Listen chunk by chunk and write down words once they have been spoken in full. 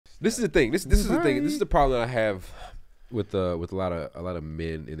This is the thing. This is the thing. This is the problem that I have with a lot of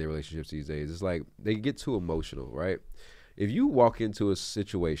men in their relationships these days. It's like they get too emotional, right? If you walk into a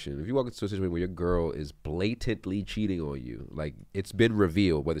situation where your girl is blatantly cheating on you, like it's been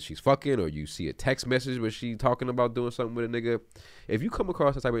revealed, whether she's fucking or you see a text message where she talking about doing something with a nigga, if you come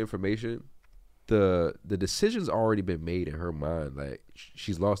across that type of information, the decision's already been made in her mind. Like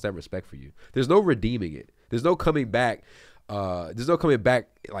she's lost that respect for you. There's no redeeming it. There's no coming back.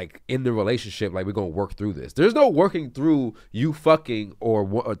 Like in the relationship. Like we're gonna work through this. There's no working through you fucking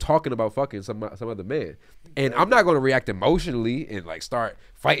or talking about fucking some other man. And I'm not gonna react emotionally and like start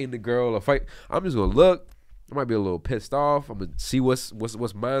fighting the girl or fight. I'm just gonna look. I might be a little pissed off. I'm gonna see what's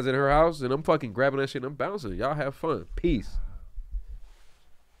mine's in her house, and I'm fucking grabbing that shit and I'm bouncing. Y'all have fun. Peace.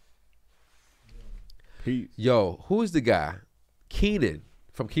 Yo, who is the guy? Keenan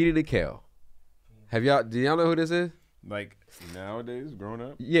from Keenan and Kel. Do y'all know who this is? Like nowadays, growing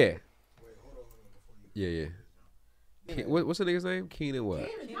up? Yeah. Yeah. What's the nigga's name? Keenan what?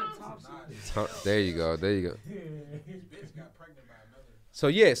 There you go. So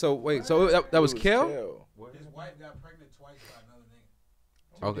yeah, so wait, so that was Kel? His wife got pregnant twice by another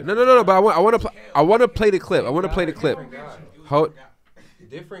nigga. Okay. No, but I want to play the clip. Hold.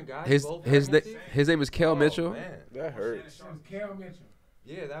 Different guys. His name is Kel Mitchell. Man, that hurts. Kel Mitchell.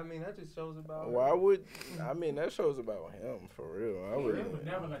 Yeah, that just shows about. Why would that shows about him for real? I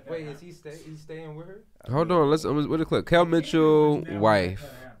would. Wait, is he staying with her? Hold on, with the clip. Kel Mitchell wife.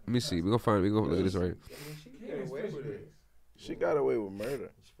 Let me see. We gonna look at this right. She got away with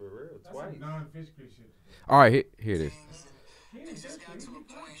murder. For real, twice. All right, here it is.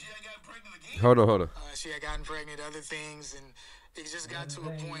 Hold on. She had gotten pregnant, other things, and it just got to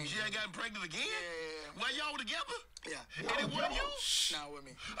a point. She had gotten pregnant again? Yeah. While y'all were together? Yeah. And it wasn't you? Not with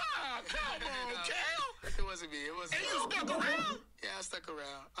me. Ah, come on, Cal. It wasn't me. It wasn't me. And you stuck around? Yeah, I stuck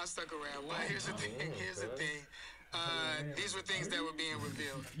around. Well, here's the thing. These were things that were being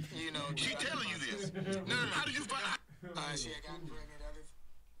revealed. You know. She telling you this? No. How did you find out? She had gotten pregnant, other things.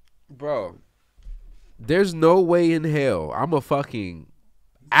 Bro, there's no way in hell I'm a fucking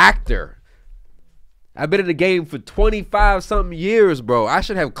actor. I've been in the game for 25 something years, bro. I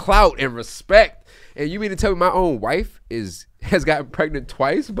should have clout and respect. And you mean to tell me my own wife has gotten pregnant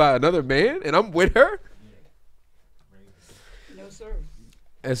twice by another man and I'm with her? No, sir.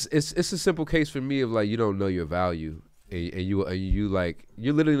 It's a simple case for me of like you don't know your value, and you like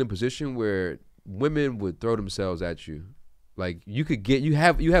you're literally in a position where women would throw themselves at you. Like you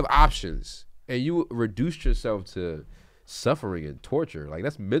have options, and you reduced yourself to suffering and torture. Like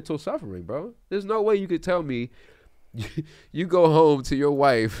that's mental suffering, bro. There's no way you could tell me you go home to your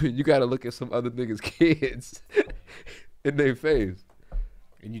wife and you got to look at some other niggas' kids in their face,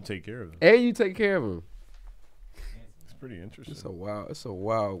 and you take care of them. It's pretty interesting. It's a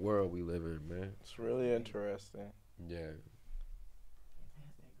wild world we live in, man. It's really interesting. Yeah.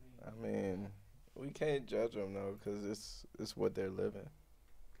 I mean, we can't judge them though, because it's what they're living.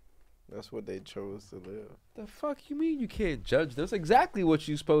 That's what they chose to live. The fuck you mean you can't judge them? That's exactly what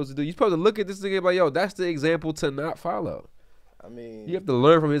you're supposed to do. You're supposed to look at this nigga like, yo, that's the example to not follow. I mean, you have to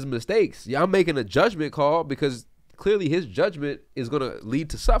learn from his mistakes. Yeah, I'm making a judgment call because clearly his judgment is going to lead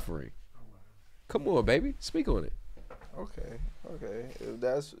to suffering. Come on, baby. Speak on it. Okay. If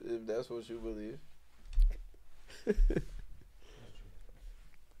that's what you believe.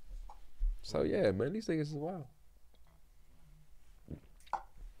 So, yeah, man, these niggas is wild.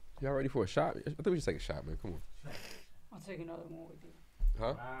 Y'all ready for a shot? I think we should take a shot, man. Come on. I'll take another one with you.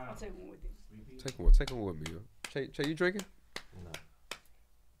 Huh? I'll take one with you. Take one with me, yo. Che, you drinking?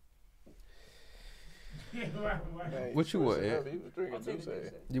 No. What you want, Ed? He was drinking Douce.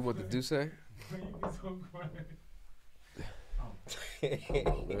 You want the Douce?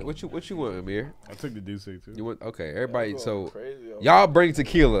 What you want, Amir? I took the Douce too. You want everybody. So y'all bring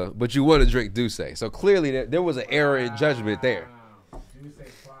tequila, but you want to drink Douce. So clearly there was an error in judgment there.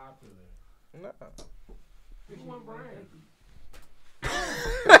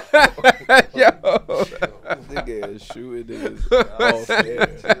 Yo, nigga is shooting niggas all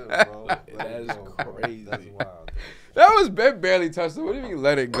stairs. That's crazy. That's wild. That was Ben barely touched it. What do you mean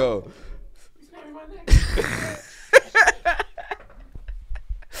let it go?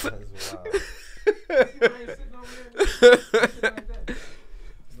 That's wild.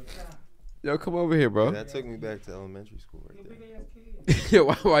 Yo, come over here, bro. Yeah, that took me back to elementary school right there. Yeah,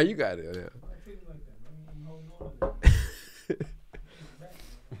 why you got it? Yeah.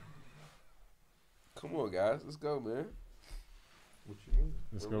 Come on, guys. Let's go, man. What you mean?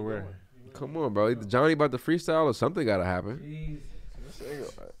 Let's go where? Come on, bro. Either Johnny about to freestyle or something got to happen. You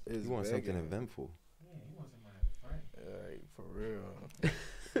want something eventful. Like, for real.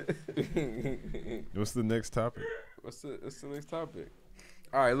 What's the next topic? What's the next topic?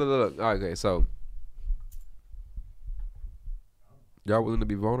 All right, look. All right, okay, so y'all willing to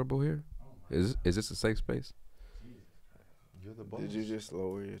be vulnerable here? Is this a safe space? You're the boss. Did you just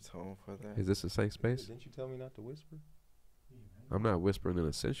lower your tone for that? Is this a safe space? Didn't you tell me not to whisper? I'm not whispering in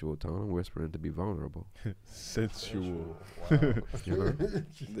a sensual tone. I'm whispering to be vulnerable. Sensual. Wow. You know?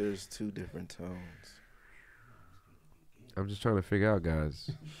 There's two different tones. I'm just trying to figure out, guys.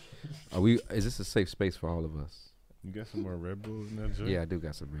 Is this a safe space for all of us? You got some more Red Bull in that joint? Yeah, I do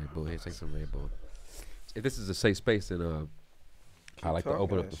got some Red Bull. Here, take some Red Bull. If this is a safe space, then I like to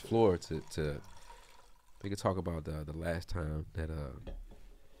open up the floor to we could talk about the last time that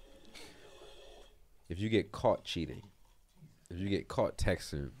if you get caught cheating, if you get caught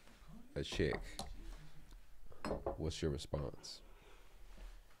texting a chick, what's your response?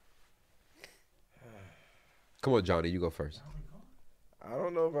 Come on, Johnny, you go first. I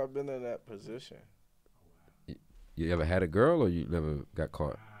don't know if I've been in that position. You ever had a girl or you never got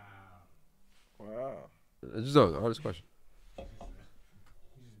caught? Wow. Just an honest question.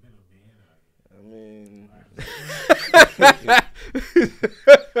 I mean,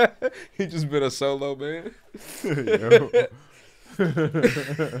 He just been a solo man. like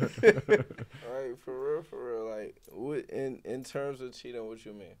for real. Like, what in terms of cheating, what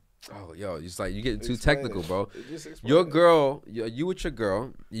you mean? Oh, yo, it's like you getting too Explain technical, it. bro. Just explain Your it. girl, you with your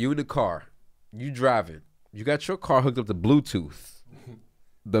girl, you in the car, you driving, you got your car hooked up to Bluetooth.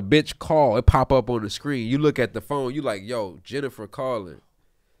 The bitch call, it pop up on the screen. You look at the phone, you like, yo, Jennifer calling.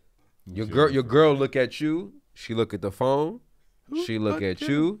 Your girl look at you, she look at the phone, she look at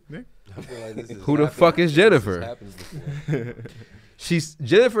you. I feel like this is Who the fuck is Jennifer? happens before.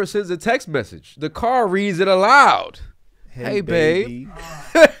 Jennifer sends a text message. The car reads it aloud. Hey, babe.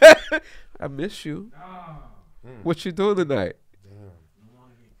 I miss you. What you doing tonight?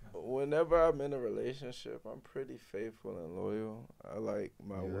 Whenever I'm in a relationship, I'm pretty faithful and loyal. I like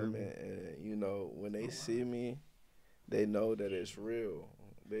my women, and you know, when they see me, they know that it's real.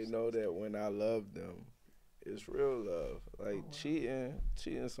 They know that when I love them, it's real love. Like cheating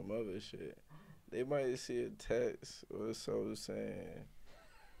some other shit. They might see a text or so saying,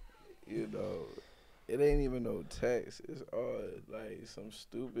 you know, it ain't even no text. It's all like some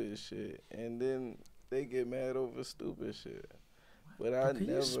stupid shit, and then they get mad over stupid shit. But I Can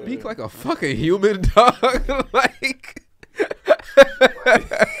never you speak like a fucking human, dog? Like,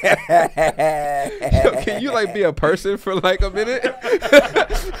 yo, can you like be a person for like a minute?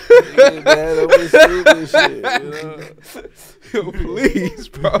 get mad over stupid shit. You know? Yo, please,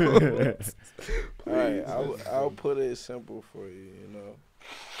 bro. All right, I'll put it simple for you. You know.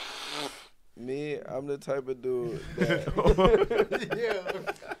 Me, I'm the type of dude that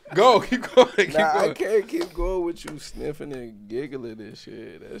Go, keep going. Keep I going. can't keep going with you sniffing and giggling and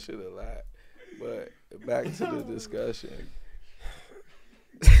shit. That shit a lot. But back to the discussion.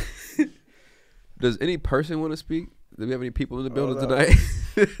 Does any person want to speak? Do we have any people in the building Hold up. tonight?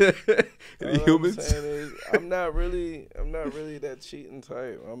 Any All humans? I'm saying is, I'm not really that cheating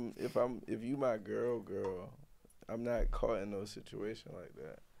type. If you my girl, I'm not caught in no situation like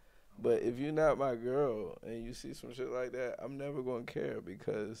that. But if you're not my girl and you see some shit like that, I'm never gonna care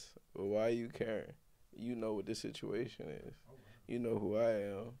because why are you caring? You know what the situation is. You know who I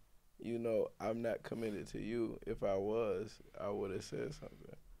am. You know I'm not committed to you. If I was, I would have said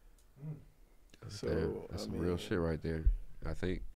something. So Damn, that's some real shit right there. I think